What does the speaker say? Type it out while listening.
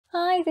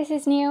Hi, this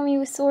is Naomi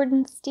with Sword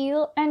and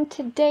Steel, and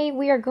today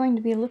we are going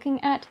to be looking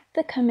at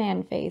the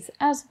command phase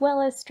as well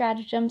as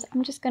stratagems.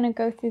 I'm just going to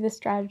go through the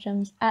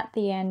stratagems at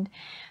the end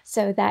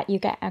so that you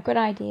get a good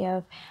idea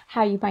of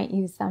how you might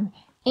use them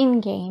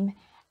in-game,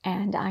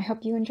 and I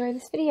hope you enjoy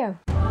this video.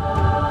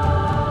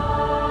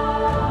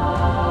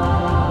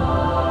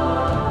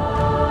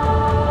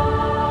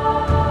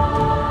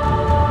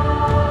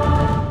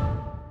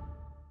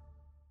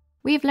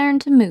 We've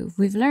learned to move,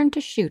 we've learned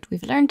to shoot,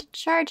 we've learned to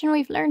charge, and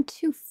we've learned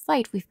to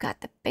fight. We've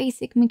got the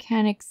basic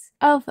mechanics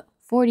of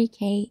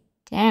 40k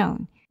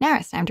down. Now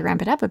it's time to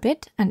ramp it up a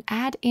bit and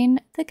add in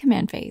the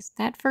command phase.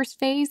 That first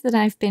phase that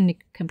I've been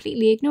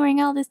completely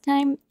ignoring all this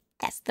time,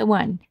 that's the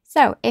one.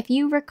 So if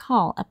you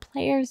recall, a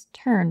player's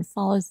turn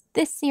follows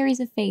this series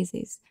of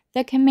phases: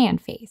 the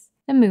command phase,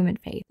 the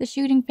movement phase, the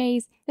shooting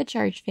phase, the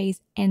charge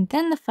phase, and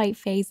then the fight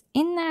phase,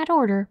 in that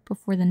order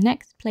before the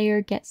next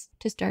player gets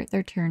to start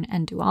their turn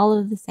and do all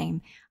of the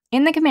same.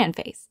 In the command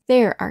phase,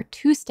 there are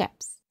two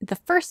steps. The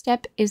first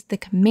step is the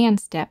command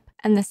step,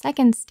 and the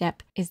second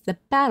step is the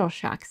battle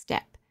shock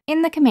step.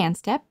 In the command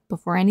step,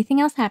 before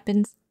anything else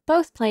happens,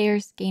 both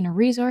players gain a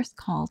resource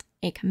called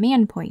a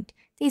command point.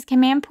 These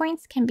command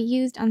points can be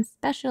used on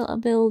special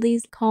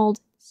abilities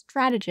called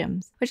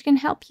stratagems, which can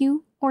help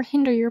you or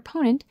hinder your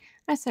opponent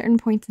at certain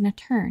points in a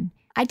turn.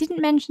 I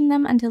didn't mention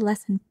them until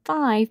lesson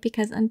 5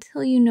 because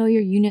until you know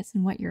your units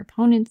and what your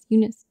opponent's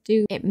units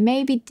do, it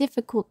may be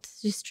difficult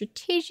to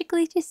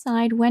strategically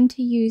decide when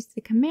to use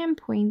the command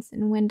points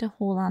and when to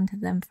hold on to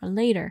them for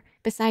later.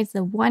 Besides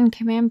the one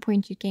command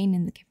point you gain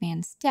in the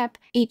command step,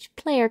 each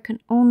player can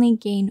only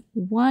gain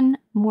one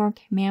more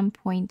command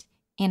point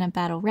in a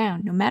battle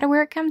round, no matter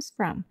where it comes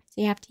from. So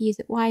you have to use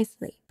it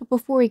wisely. But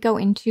before we go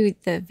into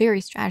the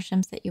various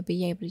stratagems that you'll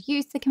be able to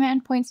use the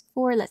command points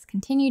for, let's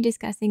continue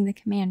discussing the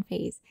command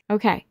phase.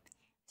 Okay,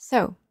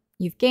 so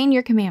you've gained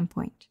your command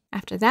point.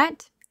 After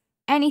that,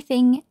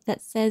 anything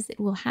that says it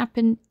will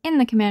happen in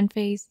the command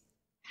phase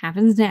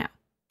happens now.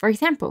 For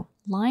example,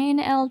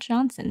 Lionel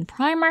Johnson,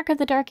 Primarch of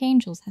the Dark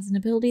Angels, has an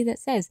ability that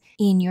says,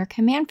 in your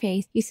command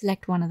phase, you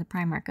select one of the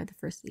Primarch of the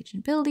First Legion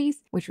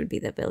abilities, which would be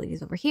the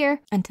abilities over here.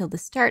 Until the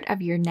start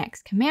of your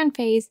next command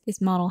phase,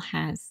 this model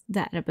has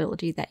that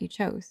ability that you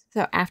chose.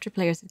 So after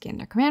players have gained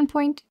their command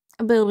point,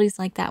 abilities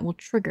like that will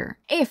trigger.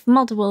 If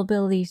multiple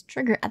abilities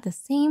trigger at the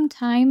same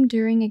time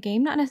during a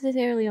game, not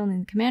necessarily only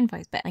in the command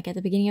phase, but like at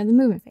the beginning of the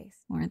movement phase,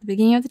 or at the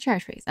beginning of the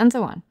charge phase, and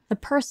so on, the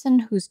person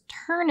whose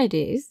turn it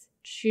is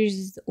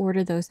chooses the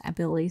order those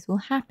abilities will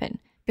happen.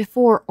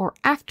 Before or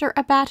after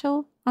a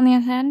battle, on the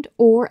other hand,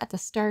 or at the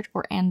start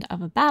or end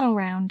of a battle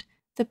round,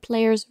 the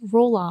players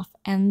roll off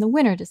and the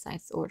winner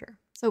decides the order.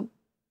 So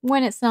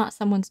when it's not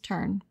someone's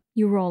turn,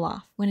 you roll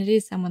off. When it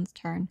is someone's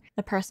turn,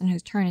 the person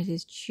whose turn it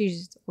is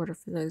chooses the order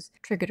for those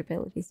triggered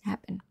abilities to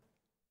happen.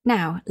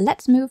 Now,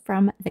 let's move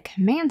from the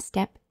command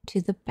step to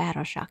the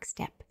battle shock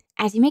step.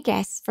 As you may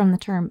guess from the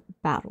term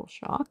battle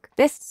shock,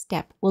 this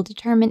step will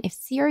determine if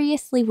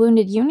seriously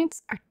wounded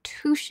units are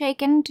too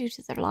shaken due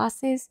to their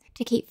losses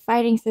to keep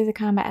fighting through the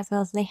combat as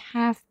well as they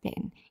have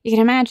been. You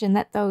can imagine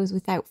that those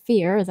without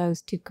fear, or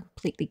those too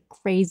completely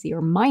crazy or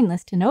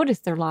mindless to notice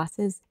their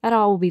losses, that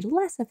all will be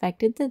less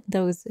affected than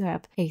those who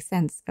have a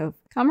sense of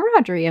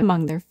camaraderie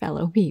among their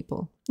fellow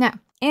people. Now,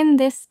 in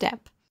this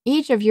step,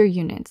 each of your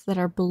units that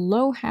are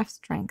below half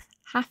strength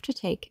have to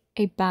take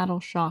a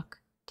battle shock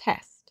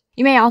test.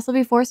 You may also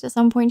be forced at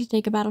some point to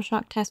take a battle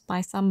shock test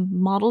by some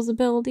model's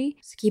ability,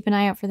 so keep an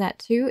eye out for that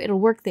too. It'll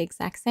work the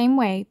exact same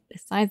way,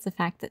 besides the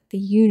fact that the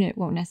unit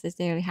won't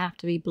necessarily have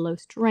to be below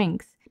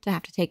strength to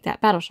have to take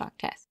that battle shock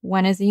test.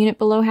 When is a unit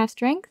below half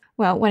strength?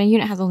 Well, when a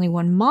unit has only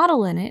one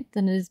model in it,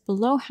 then it is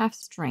below half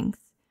strength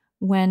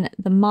when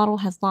the model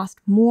has lost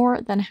more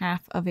than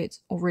half of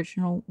its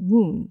original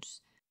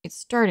wounds, its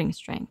starting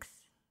strength,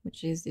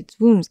 which is its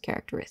wounds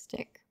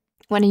characteristic.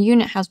 When a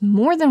unit has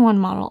more than one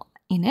model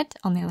in it,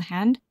 on the other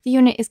hand, the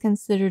unit is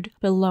considered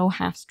below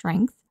half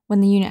strength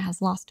when the unit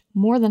has lost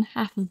more than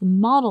half of the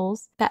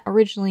models that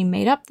originally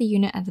made up the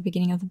unit at the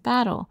beginning of the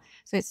battle,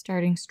 so its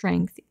starting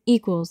strength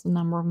equals the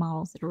number of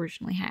models it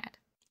originally had.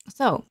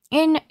 So,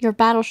 in your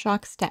battle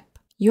shock step,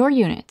 your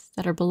units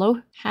that are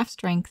below half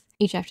strength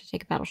each have to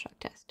take a battle shock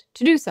test.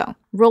 To do so,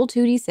 roll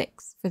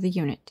 2d6 for the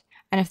unit,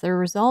 and if the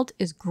result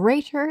is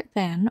greater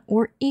than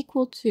or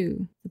equal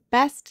to the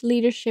best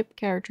leadership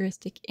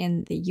characteristic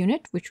in the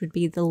unit, which would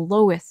be the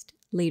lowest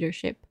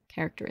leadership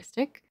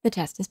characteristic, the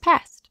test is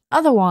passed.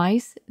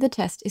 Otherwise, the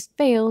test is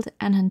failed,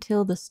 and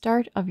until the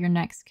start of your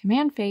next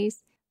command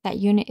phase, that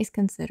unit is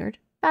considered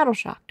battle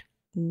shocked.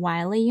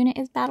 While a unit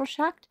is battle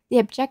shocked, the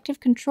objective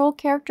control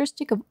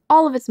characteristic of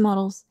all of its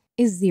models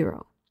is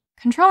 0.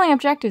 Controlling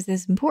objectives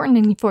is important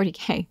in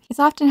 40k. It's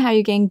often how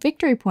you gain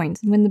victory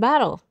points and win the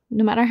battle.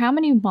 No matter how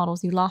many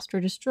models you lost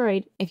or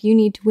destroyed, if you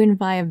need to win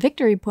via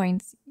victory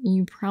points,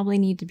 you probably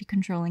need to be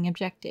controlling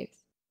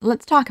objectives.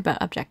 Let's talk about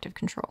objective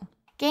control.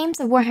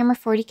 Games of Warhammer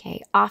 40k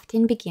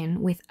often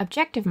begin with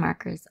objective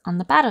markers on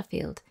the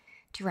battlefield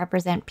to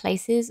represent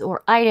places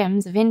or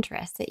items of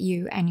interest that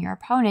you and your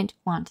opponent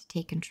want to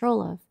take control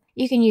of.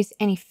 You can use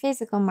any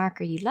physical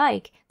marker you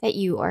like that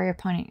you or your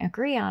opponent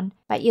agree on,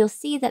 but you'll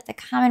see that the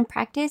common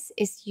practice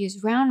is to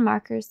use round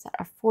markers that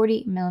are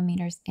 40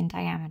 millimeters in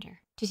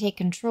diameter. To take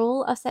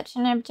control of such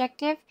an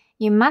objective,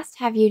 you must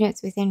have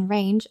units within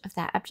range of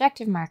that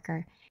objective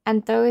marker,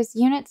 and those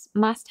units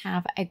must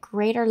have a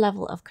greater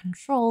level of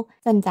control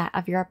than that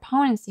of your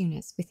opponent's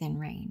units within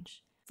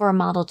range. For a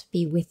model to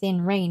be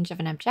within range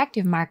of an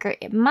objective marker,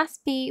 it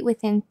must be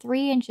within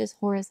 3 inches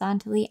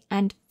horizontally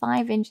and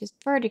 5 inches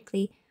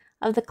vertically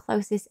of the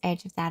closest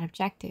edge of that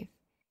objective.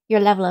 Your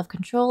level of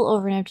control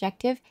over an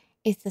objective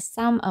is the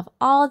sum of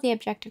all the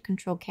objective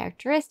control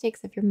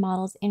characteristics of your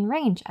models in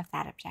range of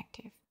that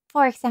objective.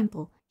 For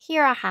example,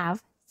 here I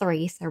have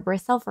 3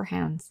 Cerberus Sulphur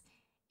Hounds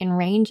in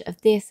range of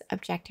this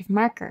objective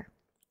marker,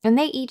 and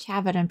they each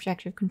have an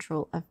objective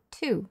control of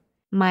 2.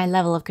 My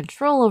level of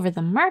control over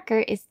the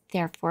marker is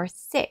therefore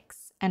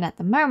 6, and at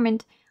the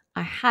moment,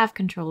 I have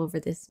control over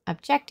this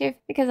objective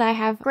because I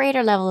have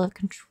greater level of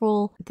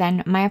control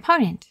than my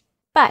opponent.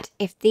 But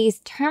if these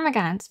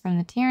termagants from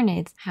the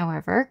Tyranids,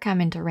 however, come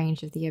into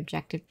range of the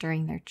objective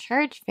during their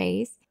charge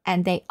phase,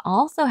 and they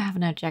also have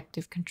an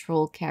objective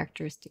control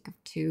characteristic of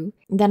 2,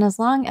 then as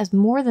long as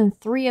more than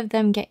 3 of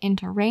them get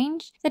into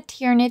range, the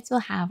Tyranids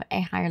will have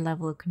a higher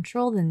level of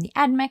control than the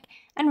Admech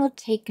and will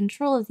take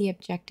control of the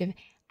objective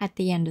at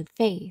the end of the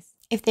phase.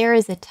 If there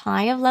is a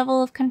tie of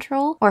level of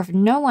control, or if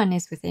no one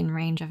is within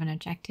range of an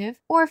objective,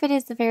 or if it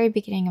is the very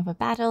beginning of a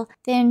battle,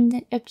 then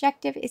the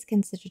objective is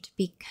considered to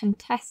be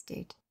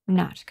contested,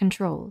 not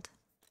controlled.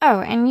 Oh,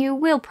 and you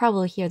will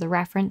probably hear the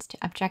reference to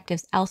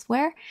objectives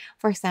elsewhere.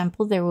 For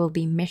example, there will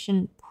be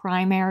mission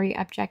primary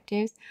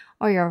objectives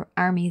or your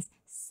army's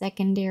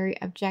secondary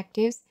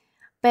objectives.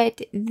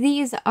 But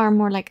these are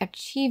more like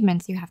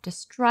achievements you have to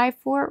strive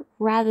for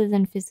rather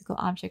than physical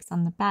objects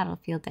on the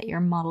battlefield that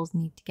your models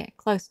need to get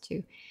close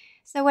to.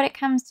 So when it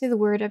comes to the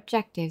word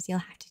objectives, you'll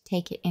have to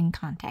take it in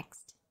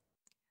context.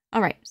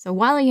 Alright, so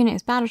while a unit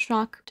is battle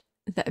shocked,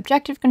 the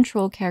objective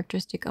control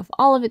characteristic of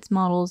all of its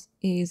models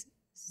is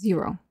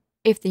 0.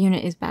 If the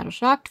unit is battle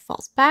shocked,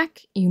 falls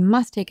back, you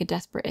must take a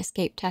desperate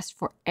escape test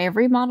for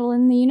every model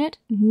in the unit,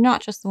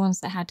 not just the ones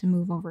that had to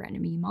move over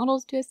enemy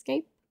models to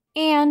escape.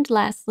 And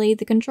lastly,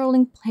 the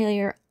controlling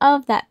player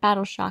of that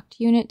battle shocked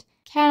unit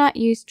cannot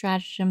use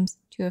stratagems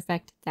to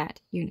affect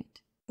that unit.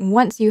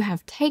 Once you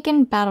have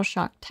taken battle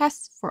shock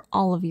tests for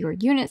all of your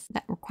units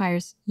that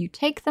requires you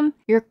take them,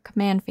 your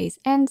command phase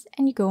ends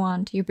and you go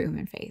on to your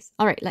booming phase.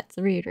 Alright, let's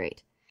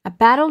reiterate. A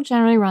battle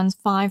generally runs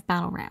 5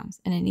 battle rounds,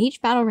 and in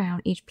each battle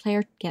round, each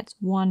player gets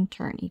 1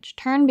 turn. Each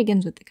turn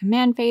begins with the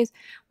command phase,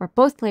 where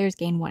both players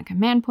gain 1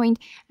 command point,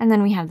 and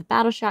then we have the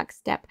battle shock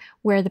step,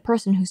 where the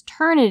person whose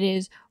turn it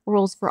is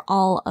rolls for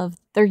all of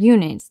their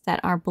units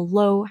that are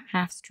below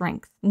half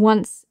strength.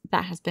 Once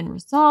that has been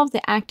resolved,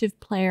 the active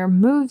player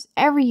moves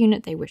every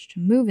unit they wish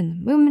to move in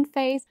the movement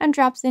phase, and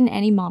drops in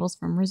any models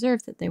from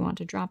reserve that they want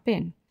to drop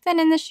in. Then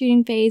in the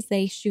shooting phase,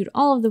 they shoot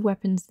all of the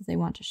weapons that they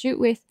want to shoot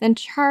with, then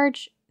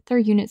charge their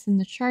units in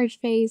the charge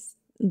phase,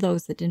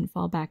 those that didn't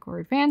fall back or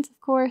advance, of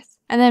course,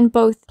 and then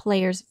both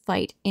players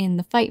fight in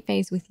the fight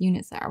phase with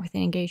units that are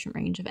within engagement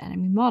range of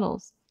enemy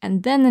models.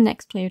 And then the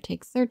next player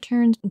takes their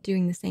turn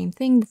doing the same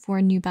thing before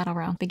a new battle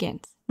round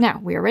begins. Now,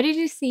 we are ready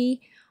to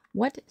see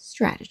what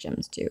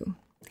stratagems do.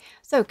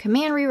 So,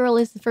 command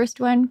reroll is the first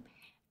one.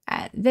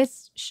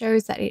 This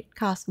shows that it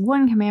costs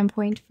 1 command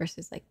point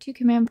versus like 2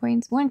 command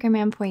points, 1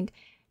 command point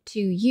to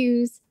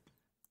use.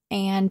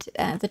 And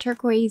the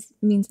turquoise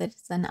means that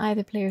it's on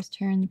either player's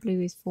turn, the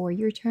blue is for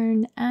your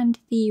turn, and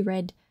the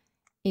red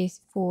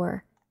is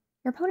for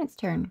your opponent's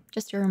turn.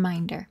 Just a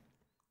reminder.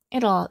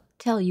 It'll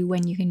tell you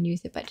when you can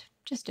use it, but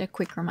just a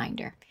quick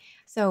reminder.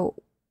 So,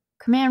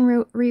 command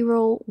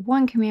reroll,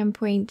 1 command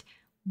point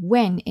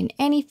when in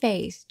any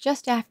phase,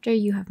 just after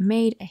you have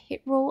made a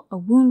hit roll, a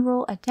wound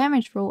roll, a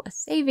damage roll, a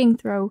saving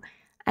throw,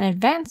 an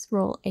advance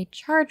roll, a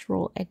charge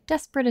roll, a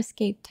desperate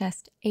escape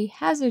test, a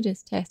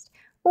hazardous test,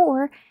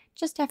 or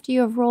just after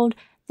you have rolled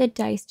the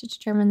dice to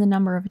determine the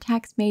number of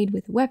attacks made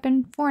with a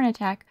weapon for an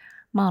attack,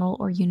 model,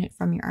 or unit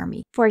from your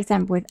army. For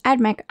example, with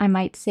Admech, I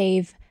might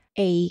save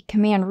a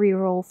command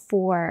reroll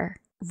for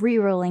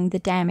rerolling the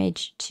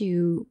damage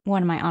to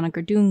one of my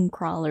Onagradoon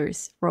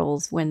crawlers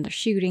rolls when they're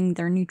shooting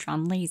their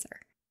neutron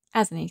laser,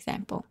 as an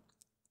example.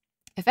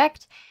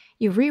 Effect,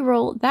 you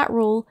reroll that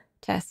roll,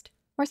 test,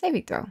 or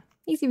saving throw.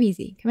 Easy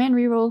peasy. Command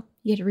reroll,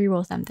 you get to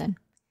reroll something.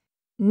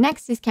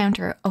 Next is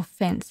counter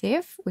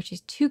offensive, which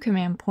is 2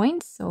 command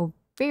points, so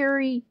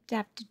you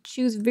have to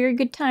choose a very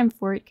good time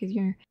for it because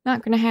you're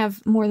not going to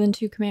have more than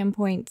 2 command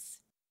points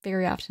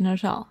very often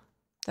at all.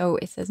 So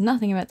it says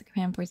nothing about the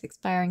command points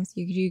expiring, so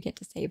you do get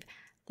to save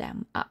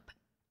them up.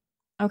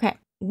 Okay,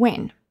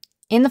 when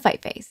in the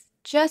fight phase,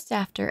 just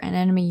after an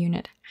enemy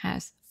unit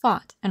has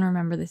fought, and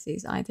remember this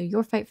is either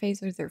your fight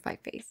phase or their fight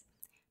phase,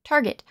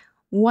 target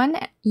 1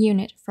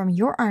 unit from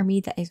your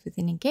army that is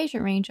within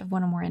engagement range of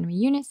 1 or more enemy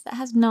units that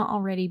has not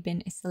already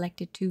been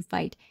selected to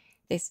fight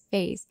this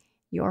phase.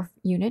 Your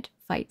unit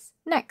fights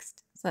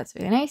next. So that's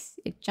really nice.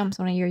 It jumps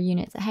one of your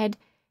units ahead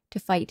to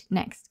fight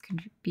next.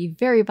 Could be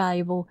very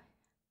valuable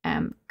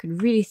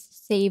could really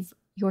save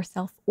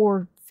yourself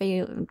or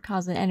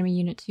cause an enemy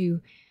unit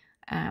to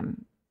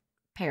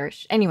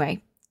perish.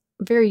 Anyway,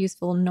 very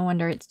useful. No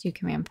wonder it's 2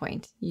 command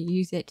points. You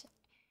use it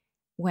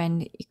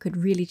when it could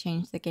really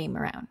change the game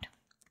around.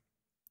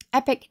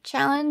 Epic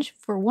challenge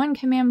for 1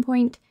 command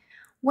point.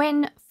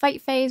 When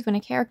fight phase, when a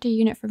character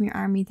unit from your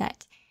army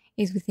that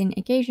is within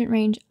engagement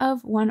range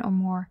of 1 or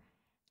more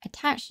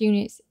attached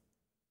units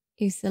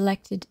is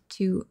selected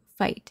to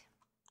fight.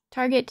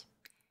 Target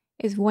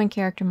is 1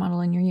 character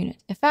model in your unit.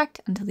 Effect,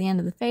 until the end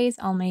of the phase,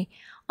 all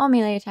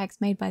melee attacks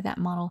made by that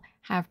model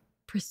have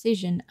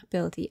precision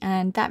ability,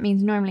 and that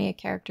means normally a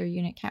character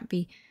unit can't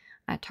be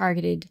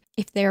targeted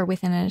if they're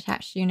within an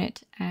attached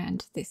unit,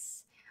 and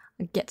this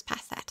gets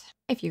past that.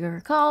 If you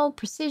recall,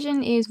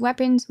 precision is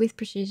weapons with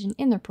precision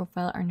in their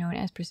profile are known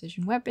as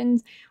precision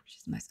weapons, which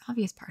is the most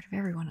obvious part of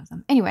every one of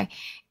them. Anyway,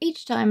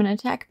 each time an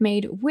attack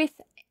made with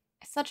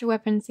such a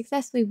weapon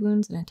successfully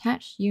wounds an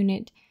attached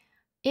unit,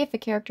 if a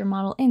character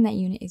model in that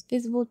unit is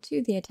visible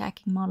to the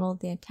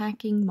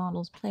attacking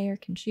model's player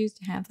can choose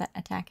to have that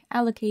attack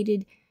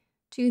allocated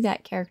to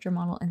that character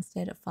model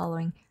instead of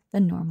following the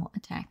normal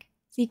attack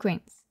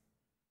sequence.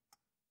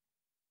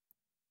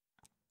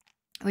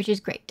 Which is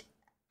great.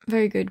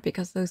 Very good,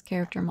 because those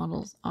character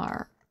models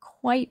are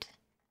quite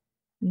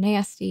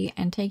nasty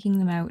and taking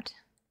them out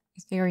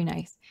is very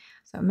nice.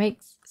 So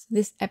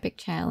this epic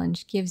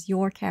challenge gives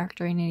your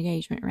character in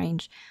engagement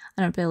range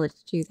an ability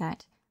to do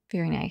that.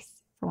 Very nice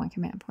for 1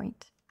 command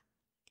point.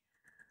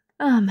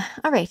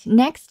 Alright,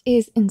 next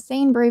is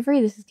Insane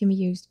Bravery. This is going to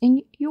be used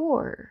in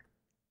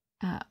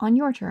on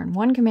your turn.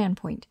 1 command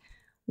point.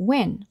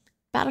 When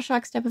Battle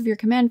Shock step of your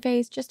command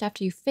phase, just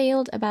after you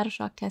failed a Battle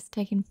Shock test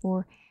taken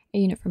for a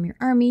unit from your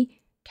army,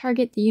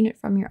 target the unit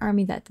from your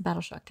army that the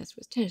Battle Shock test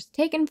was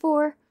taken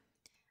for.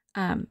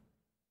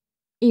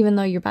 Even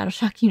though your Battle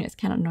Shock units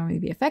cannot normally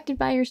be affected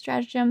by your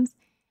stratagems,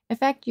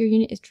 effect your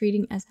unit is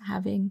treated as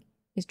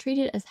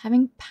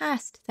having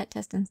passed that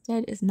test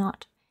instead is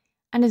not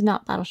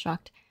Battle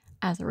Shocked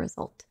as a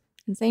result.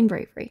 Insane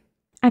Bravery.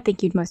 I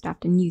think you'd most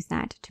often use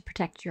that to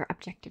protect your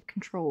objective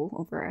control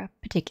over a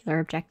particular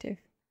objective.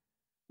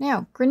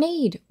 Now,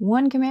 Grenade,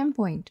 1 command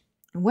point.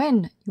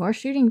 When your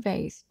shooting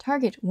phase,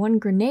 target 1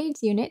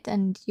 grenades unit,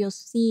 and you'll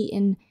see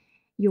in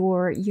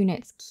your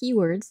unit's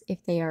keywords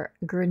if they are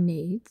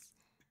grenades,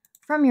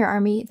 from your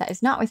army that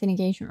is not within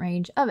engagement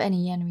range of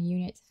any enemy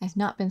unit, has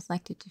not been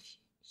selected to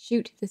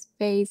shoot this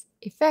phase.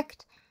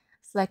 Effect,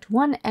 select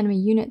 1 enemy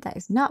unit that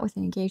is not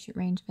within engagement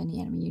range of any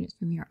enemy units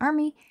from your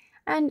army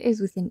and is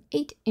within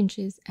 8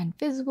 inches and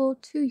visible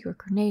to your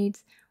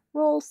grenades.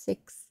 Roll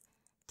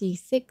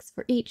 6d6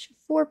 for each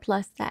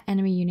 4+ that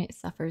enemy unit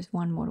suffers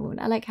 1 mortal wound.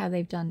 I like how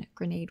they've done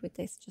grenade with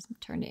this, just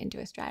turned it into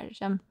a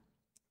stratagem.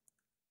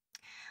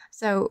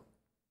 So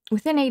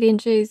within 8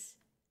 inches,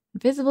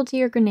 visible to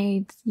your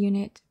grenades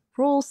unit,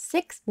 roll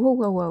 6.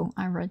 Whoa.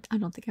 I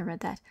don't think I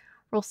read that.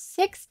 Roll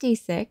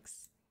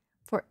 6d6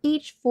 for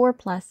each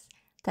 4+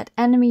 that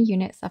enemy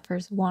unit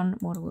suffers 1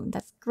 mortal wound.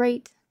 That's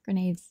great.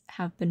 Grenades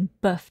have been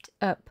buffed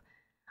up.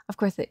 Of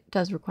course, it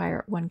does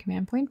require 1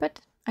 command point,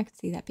 but I could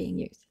see that being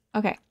used.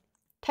 Okay.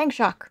 Tank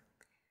Shock.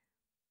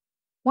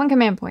 1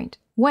 command point.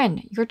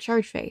 When your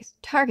charge phase,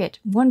 target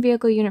 1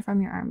 vehicle unit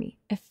from your army.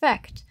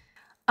 Effect,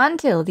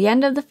 until the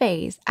end of the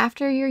phase,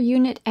 after your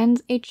unit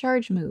ends a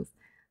charge move,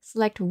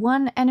 select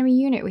 1 enemy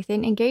unit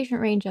within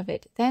engagement range of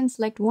it, then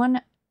select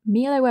 1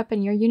 melee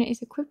weapon your unit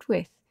is equipped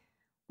with.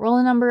 Roll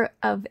a number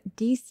of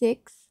d6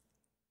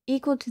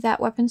 equal to that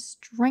weapon's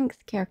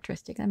strength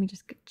characteristic. Let me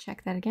just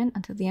check that again.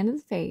 Until the end of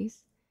the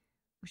phase,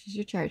 which is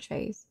your charge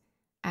phase.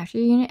 After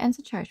your unit ends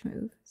a charge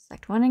move,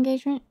 select 1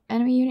 engagement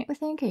enemy unit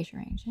within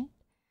engagement range.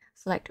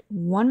 Select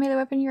 1 melee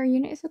weapon your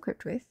unit is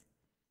equipped with.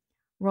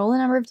 Roll a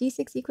number of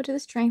d6 equal to the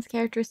strength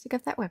characteristic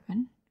of that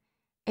weapon.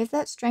 If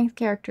that strength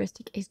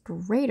characteristic is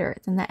greater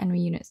than that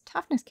enemy unit's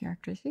toughness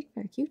characteristic,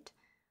 very cute,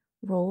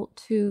 roll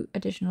 2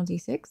 additional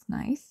d6,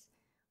 nice.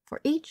 For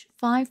each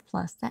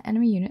 5+ that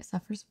enemy unit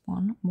suffers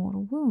 1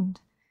 mortal wound.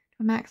 To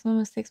a maximum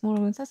of 6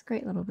 mortal wounds. That's a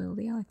great little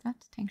ability. I like that.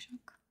 Tank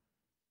Shock.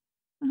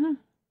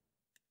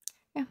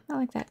 Yeah, I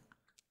like that.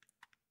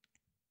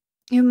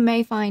 You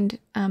may find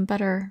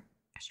better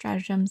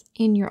stratagems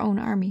in your own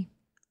army,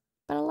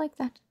 but I like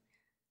that.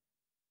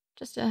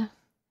 Just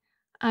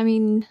I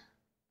mean,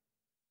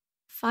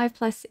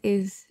 5+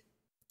 is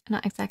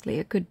not exactly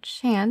a good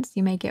chance.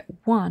 You may get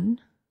one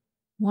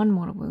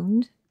mortal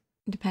wound,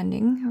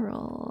 depending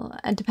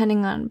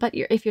on. But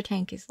if your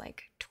tank is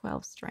like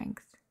 12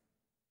 strength,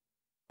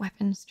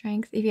 weapon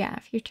strength.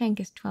 If your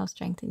tank is 12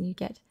 strength, then you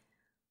get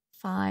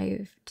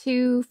 5+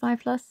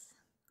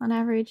 on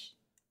average,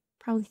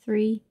 probably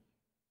 3.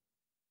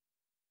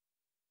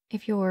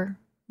 If you're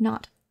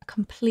not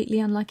completely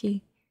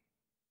unlucky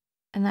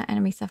and that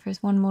enemy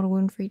suffers 1 mortal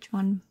wound for each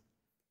one.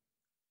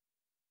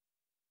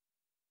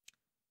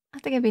 I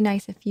think it'd be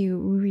nice if you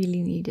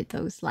really needed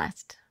those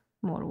last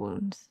mortal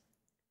wounds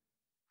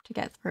to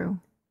get through.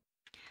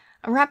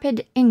 A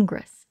Rapid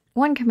Ingress.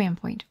 1 command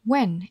point.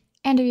 When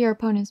end of your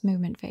opponent's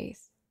movement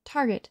phase,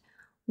 target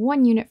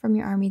 1 unit from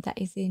your army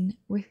that is in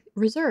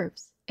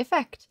reserves.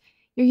 Effect.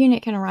 Your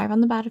unit can arrive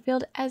on the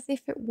battlefield as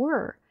if it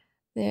were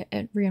the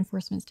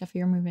reinforcement stuff of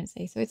your movement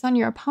phase. So it's on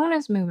your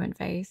opponent's movement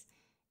phase.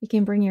 You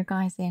can bring your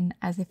guys in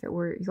as if it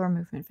were your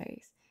movement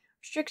phase.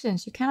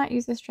 Restrictions. You cannot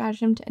use this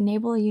stratagem to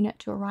enable a unit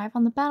to arrive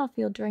on the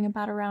battlefield during a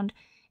battle round.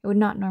 It would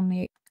not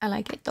normally... I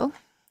like it though.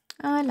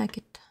 I like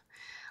it.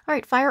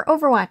 Alright, Fire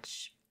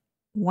Overwatch.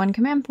 1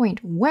 command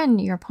point. When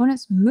your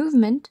opponent's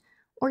movement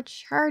or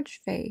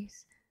charge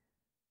phase,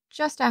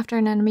 just after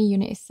an enemy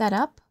unit is set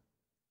up,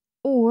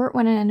 or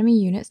when an enemy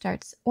unit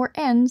starts or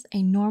ends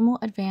a normal,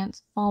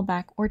 advance,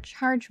 fallback, or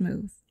charge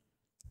move.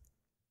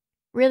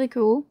 Really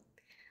cool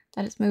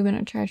that it's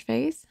movement or charge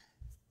phase.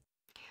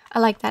 I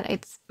like that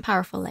it's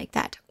powerful like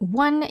that.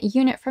 1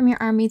 unit from your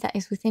army that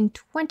is within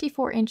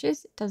 24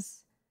 inches. It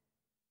does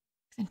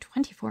within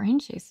 24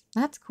 inches.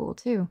 That's cool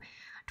too.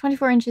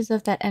 24 inches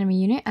of that enemy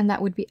unit, and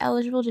that would be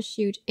eligible to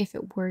shoot if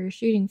it were your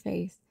shooting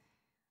phase.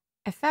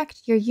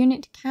 Effect, your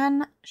unit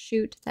can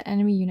shoot that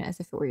enemy unit as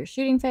if it were your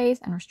shooting phase,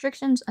 and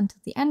restrictions until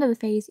the end of the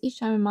phase. Each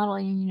time a model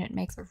in your unit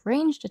makes a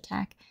ranged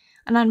attack,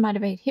 an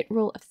unmodified hit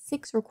roll of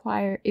 6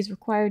 is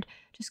required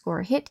to score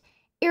a hit,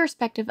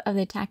 irrespective of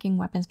the attacking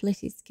weapon's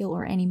ability, skill,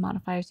 or any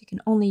modifiers. You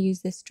can only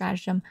use this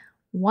stratagem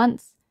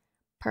once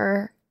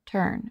per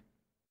turn,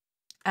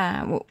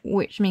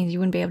 which means you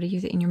wouldn't be able to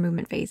use it in your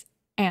movement phase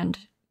and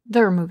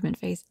their movement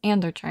phase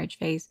and their charge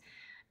phase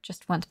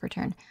just once per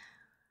turn.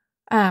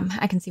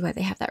 I can see why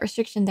they have that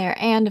restriction there.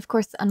 And of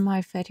course, the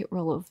unmodified hit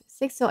roll of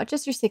 6. So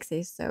just your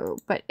 6s. So,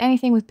 but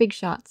anything with big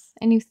shots,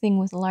 anything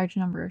with a large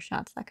number of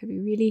shots, that could be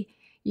really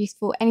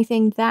useful.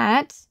 Anything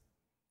that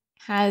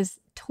has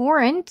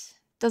torrent,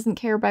 doesn't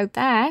care about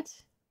that.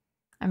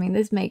 I mean,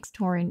 this makes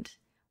torrent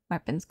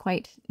weapons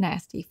quite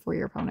nasty for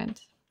your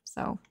opponent.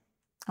 So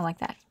I like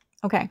that.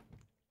 Okay.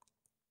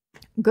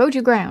 Go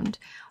to ground.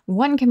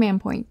 1 command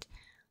point.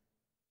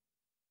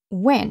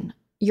 When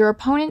your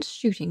opponent's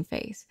shooting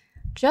phase,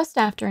 just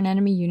after an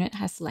enemy unit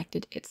has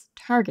selected its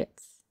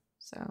targets.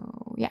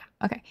 So, yeah,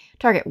 okay.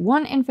 Target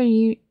 1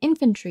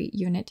 infantry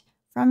unit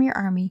from your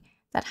army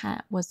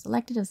that was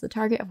selected as the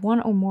target of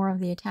 1 or more of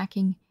the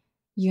attacking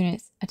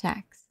unit's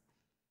attacks.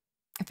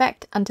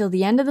 Effect, until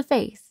the end of the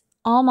phase,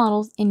 all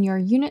models in your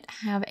unit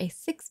have a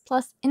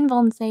 6+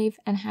 invuln save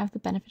and have the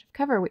benefit of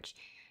cover, which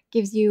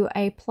gives you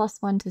a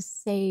 +1 to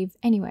save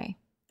anyway.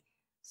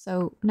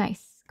 So,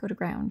 nice. Go to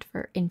ground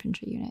for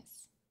infantry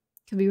units.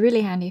 Could be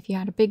really handy if you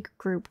had a big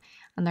group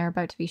and they're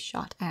about to be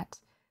shot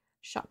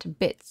to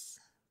bits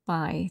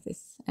by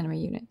this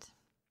enemy unit.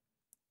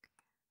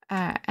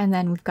 And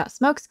then we've got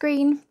smoke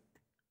screen.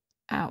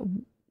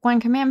 1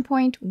 command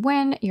point.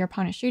 When your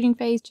opponent's shooting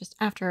phase, just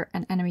after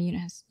an enemy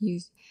unit has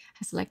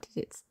selected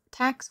its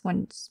attacks,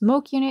 1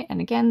 smoke unit,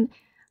 and again,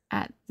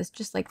 this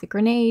just like the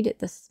grenade,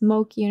 the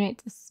smoke unit,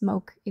 the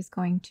smoke is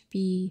going to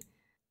be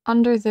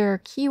under their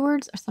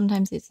keywords, or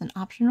sometimes it's an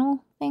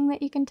optional thing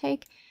that you can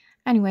take.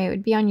 Anyway, it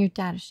would be on your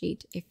data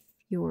sheet if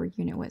your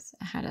unit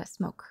had a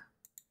smoke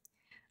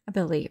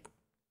ability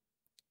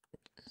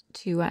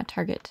to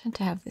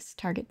have this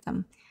target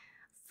them.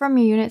 From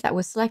your unit that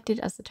was selected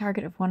as the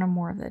target of 1 or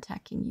more of the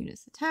attacking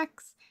unit's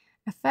attacks.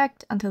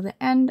 Effect, until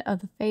the end of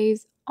the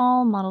phase,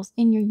 all models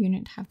in your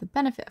unit have the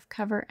benefit of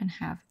cover and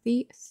have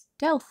the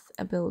stealth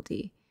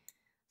ability.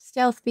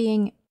 Stealth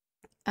being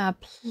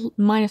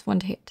 -1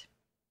 to hit.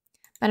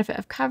 Benefit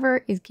of cover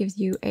gives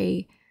you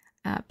a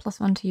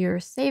 +1 to your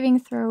saving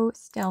throw.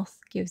 Stealth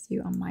gives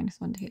you a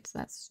 -1 to hit. So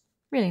that's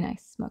really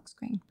nice. Smoke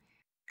screen.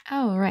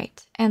 All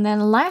right. And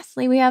then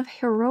lastly, we have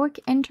Heroic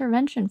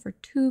Intervention for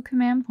 2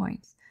 command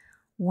points.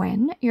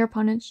 When your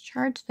opponent's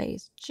charge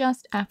phase,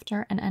 just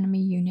after an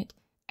enemy unit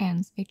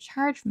ends a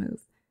charge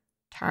move.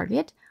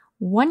 Target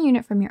 1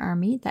 unit from your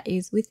army that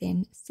is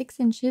within 6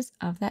 inches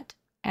of that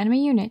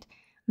enemy unit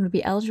and would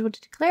be eligible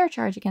to declare a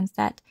charge against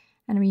that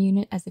enemy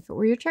unit as if it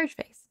were your charge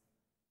phase.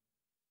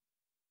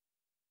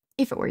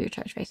 If it were your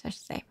charge phase, I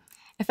should say.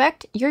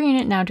 Effect, your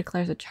unit now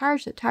declares a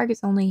charge that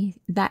targets only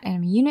that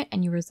enemy unit,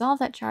 and you resolve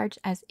that charge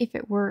as if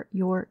it were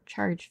your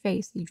charge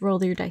phase. You'd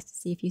roll your dice to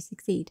see if you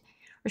succeed.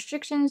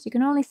 Restrictions, you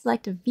can only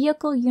select a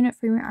vehicle unit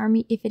from your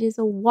army if it is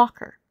a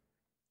walker.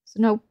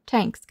 So no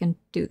tanks can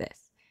do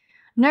this.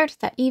 Note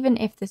that even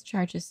if this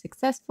charge is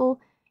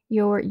successful,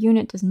 your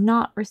unit does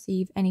not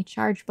receive any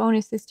charge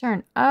bonus this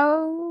turn.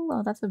 Oh,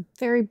 well, that's a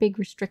very big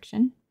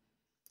restriction.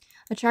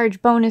 The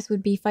charge bonus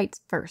would be fights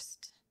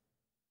first.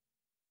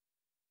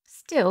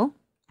 Still,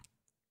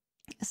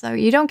 so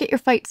you don't get your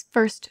fights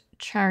first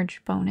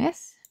charge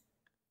bonus,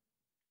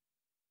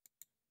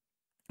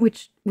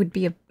 which would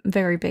be a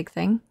very big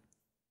thing.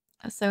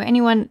 So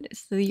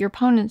your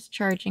opponent's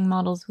charging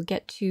models will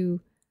get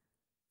to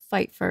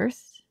fight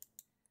first.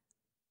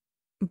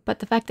 But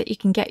the fact that you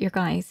can get your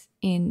guys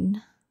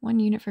in 1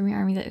 unit from your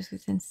army that is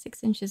within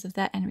 6 inches of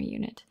that enemy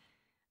unit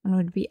and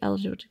would be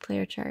eligible to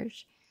declare a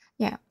charge.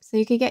 Yeah, so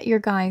you could get your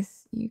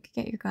guys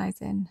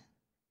in.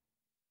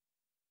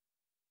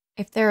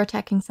 If they're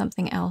attacking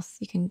something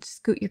else, you can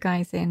scoot your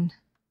guys in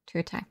to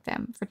attack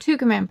them for 2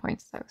 command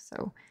points though,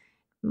 so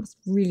you must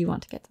really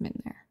want to get them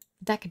in there.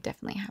 That could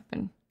definitely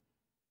happen.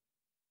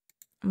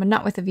 but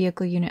not with a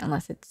vehicle unit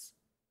unless it's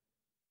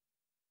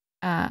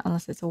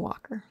a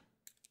walker.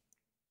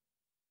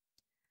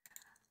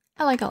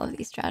 I like all of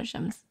these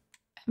stratagems.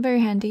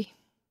 Very handy.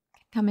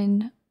 Can come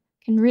in,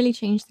 can really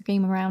change the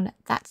game around.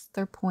 That's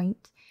their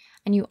point.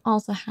 And you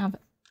also have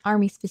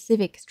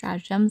army-specific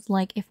stratagems,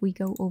 like if we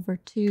go over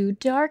to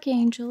Dark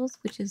Angels,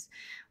 which is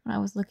what I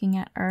was looking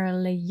at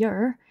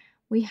earlier,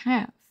 we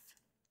have.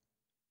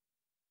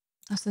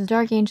 So the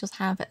Dark Angels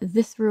have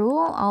this rule.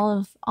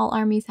 All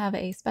armies have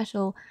a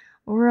special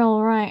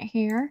rule right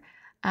here.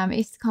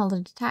 It's called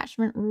a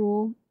detachment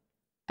rule.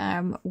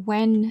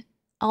 When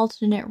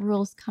alternate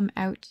rules come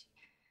out,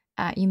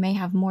 you may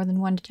have more than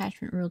one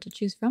detachment rule to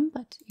choose from,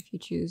 but if you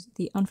choose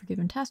the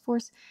Unforgiven Task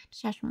Force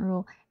detachment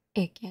rule,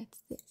 it gets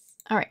this.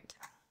 All right.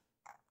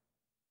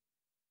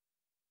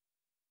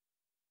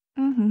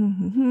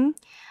 And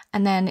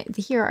then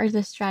here are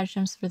the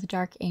stratagems for the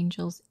Dark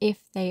Angels if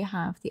they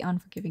have the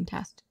Unforgiving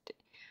Task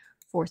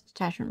Force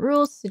detachment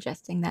rules,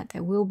 suggesting that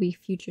there will be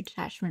future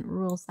detachment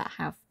rules that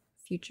have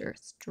future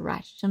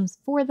stratagems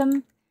for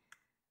them.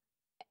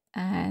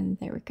 And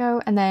there we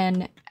go. And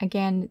then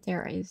again,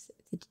 there is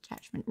the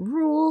detachment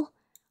rule,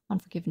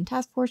 Unforgiven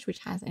Task Force, which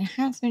has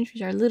enhancements,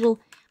 which are little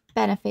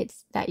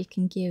benefits that you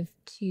can give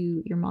to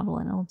your model.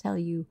 And it'll tell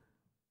you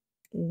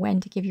when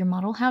to give your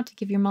model, how to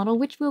give your model,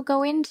 which we'll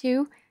go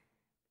into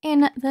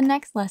in the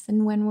next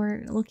lesson when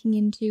we're looking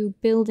into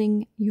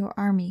building your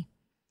army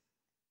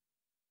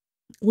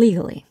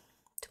legally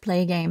to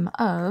play a game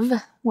of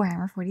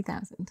Warhammer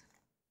 40,000.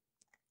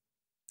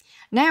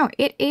 Now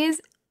it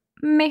is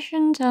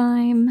mission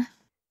time.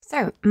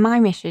 So my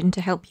mission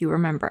to help you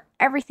remember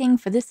everything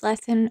for this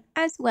lesson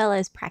as well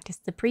as practice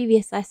the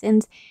previous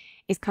lessons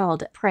is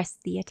called Press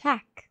the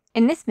Attack.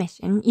 In this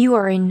mission, you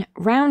are in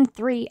round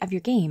 3 of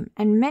your game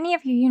and many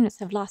of your units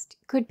have lost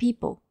good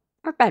people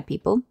or bad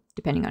people,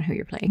 depending on who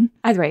you're playing.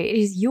 Either way, it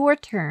is your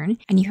turn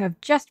and you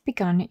have just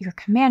begun your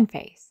command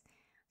phase.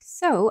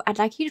 So I'd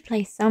like you to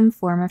place some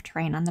form of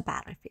terrain on the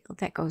battlefield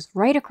that goes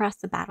right across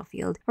the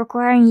battlefield,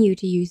 requiring you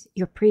to use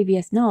your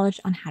previous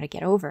knowledge on how to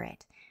get over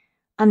it.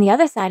 On the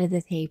other side of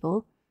the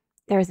table,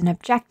 there is an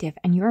objective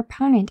and your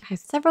opponent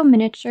has several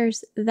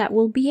miniatures that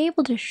will be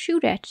able to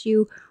shoot at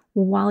you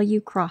while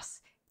you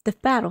cross the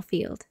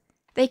battlefield.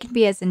 They can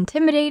be as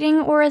intimidating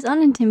or as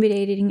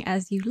unintimidating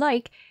as you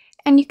like,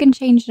 and you can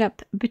change it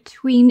up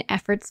between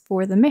efforts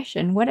for the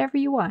mission, whatever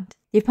you want.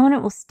 The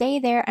opponent will stay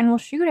there and will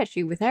shoot at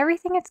you with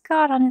everything it's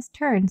got on its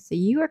turn, so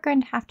you are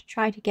going to have to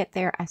try to get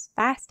there as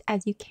fast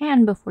as you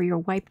can before you're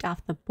wiped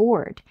off the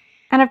board.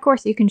 And of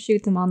course you can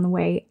shoot them on the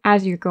way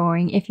as you're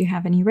going if you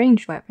have any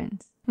ranged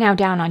weapons. Now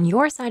down on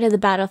your side of the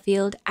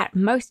battlefield, at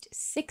most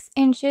 6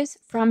 inches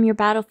from your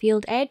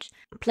battlefield edge,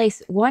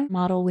 place one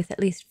model with at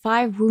least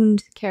 5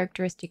 wound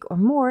characteristic or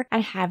more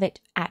and have it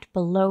at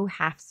below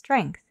half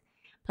strength.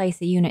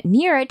 Place a unit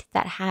near it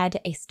that had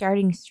a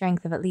starting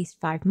strength of at least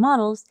 5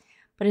 models,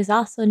 but is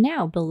also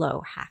now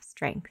below half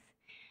strength.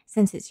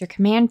 Since it's your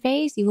command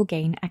phase, you will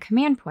gain a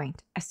command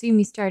point. Assume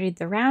you started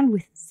the round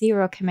with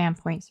 0 command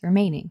points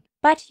remaining.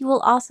 But you will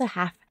also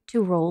have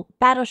to roll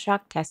battle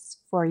shock tests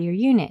for your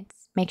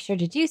units. Make sure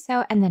to do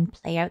so and then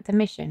play out the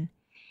mission.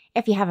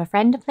 If you have a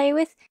friend to play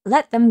with,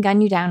 let them gun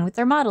you down with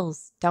their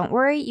models. Don't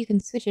worry, you can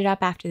switch it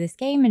up after this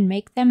game and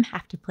make them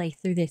have to play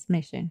through this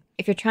mission.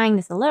 If you're trying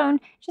this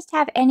alone, just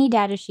have any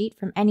data sheet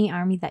from any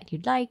army that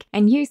you'd like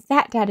and use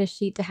that data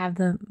sheet to have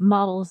the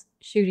models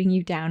shooting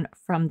you down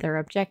from their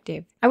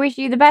objective. I wish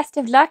you the best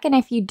of luck, and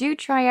if you do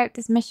try out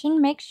this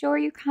mission, make sure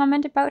you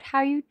comment about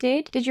how you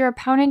did. Did your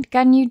opponent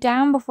gun you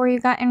down before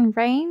you got in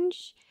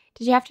range?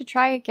 Did you have to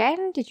try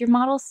again? Did your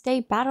models stay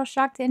battle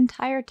shocked the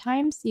entire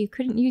time so you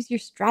couldn't use your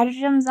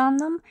stratagems on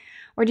them?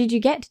 Or did you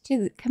get to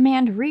the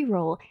command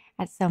reroll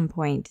at some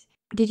point?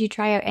 Did you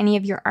try out any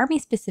of your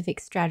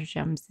army-specific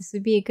stratagems? This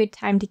would be a good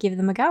time to give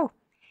them a go.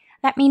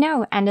 Let me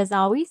know, and as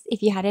always,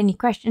 if you had any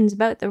questions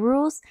about the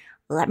rules,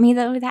 let me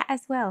know that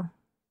as well.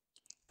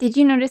 Did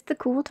you notice the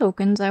cool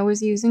tokens I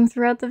was using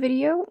throughout the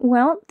video?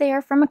 Well, they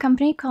are from a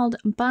company called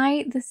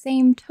Buy the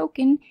Same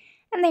Token,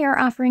 and they are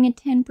offering a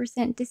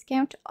 10%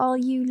 discount to all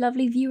you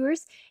lovely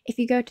viewers if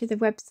you go to the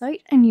website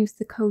and use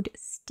the code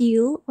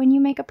STEEL when you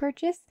make a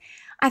purchase.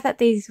 I thought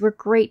these were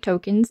great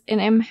tokens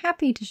and I'm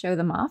happy to show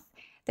them off.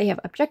 They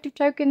have objective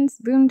tokens,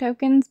 wound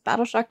tokens,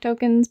 battle shock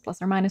tokens,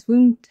 plus or minus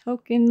wound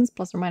tokens,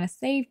 plus or minus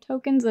save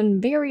tokens,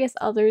 and various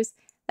others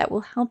that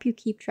will help you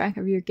keep track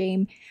of your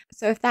game.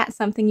 So if that's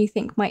something you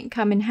think might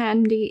come in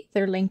handy,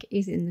 their link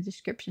is in the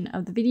description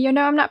of the video.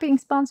 No, I'm not being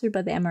sponsored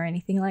by them or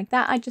anything like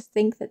that. I just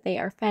think that they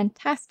are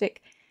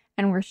fantastic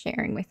and worth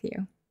sharing with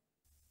you.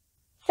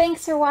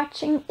 Thanks for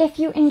watching. If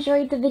you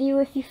enjoyed the video,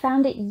 if you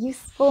found it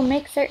useful,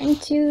 make certain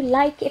to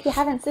like. If you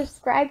haven't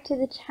subscribed to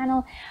the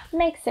channel,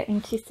 make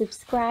certain to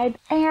subscribe.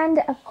 And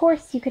of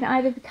course, you can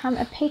either become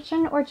a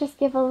patron or just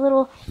give a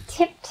little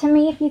tip to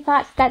me if you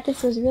thought that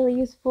this was really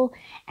useful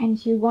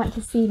and you want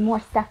to see more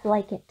stuff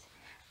like it.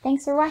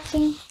 Thanks for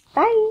watching.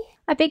 Bye!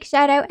 A big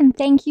shout out and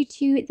thank you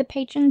to the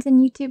patrons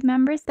and YouTube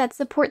members that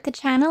support the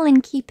channel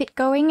and keep it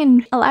going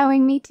and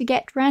allowing me to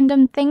get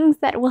random things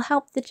that will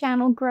help the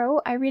channel grow.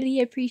 I really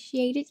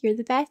appreciate it. You're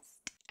the best.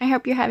 I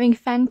hope you're having a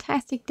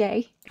fantastic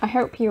day. I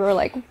hope you were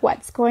like,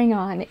 what's going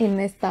on in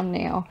this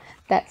thumbnail?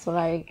 That's what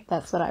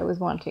I was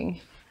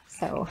wanting.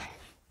 So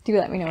do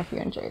let me know if you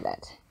enjoyed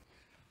that.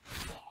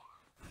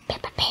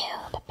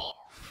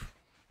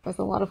 It was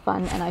a lot of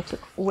fun and I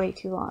took way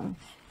too long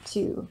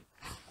to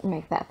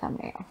make that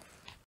thumbnail.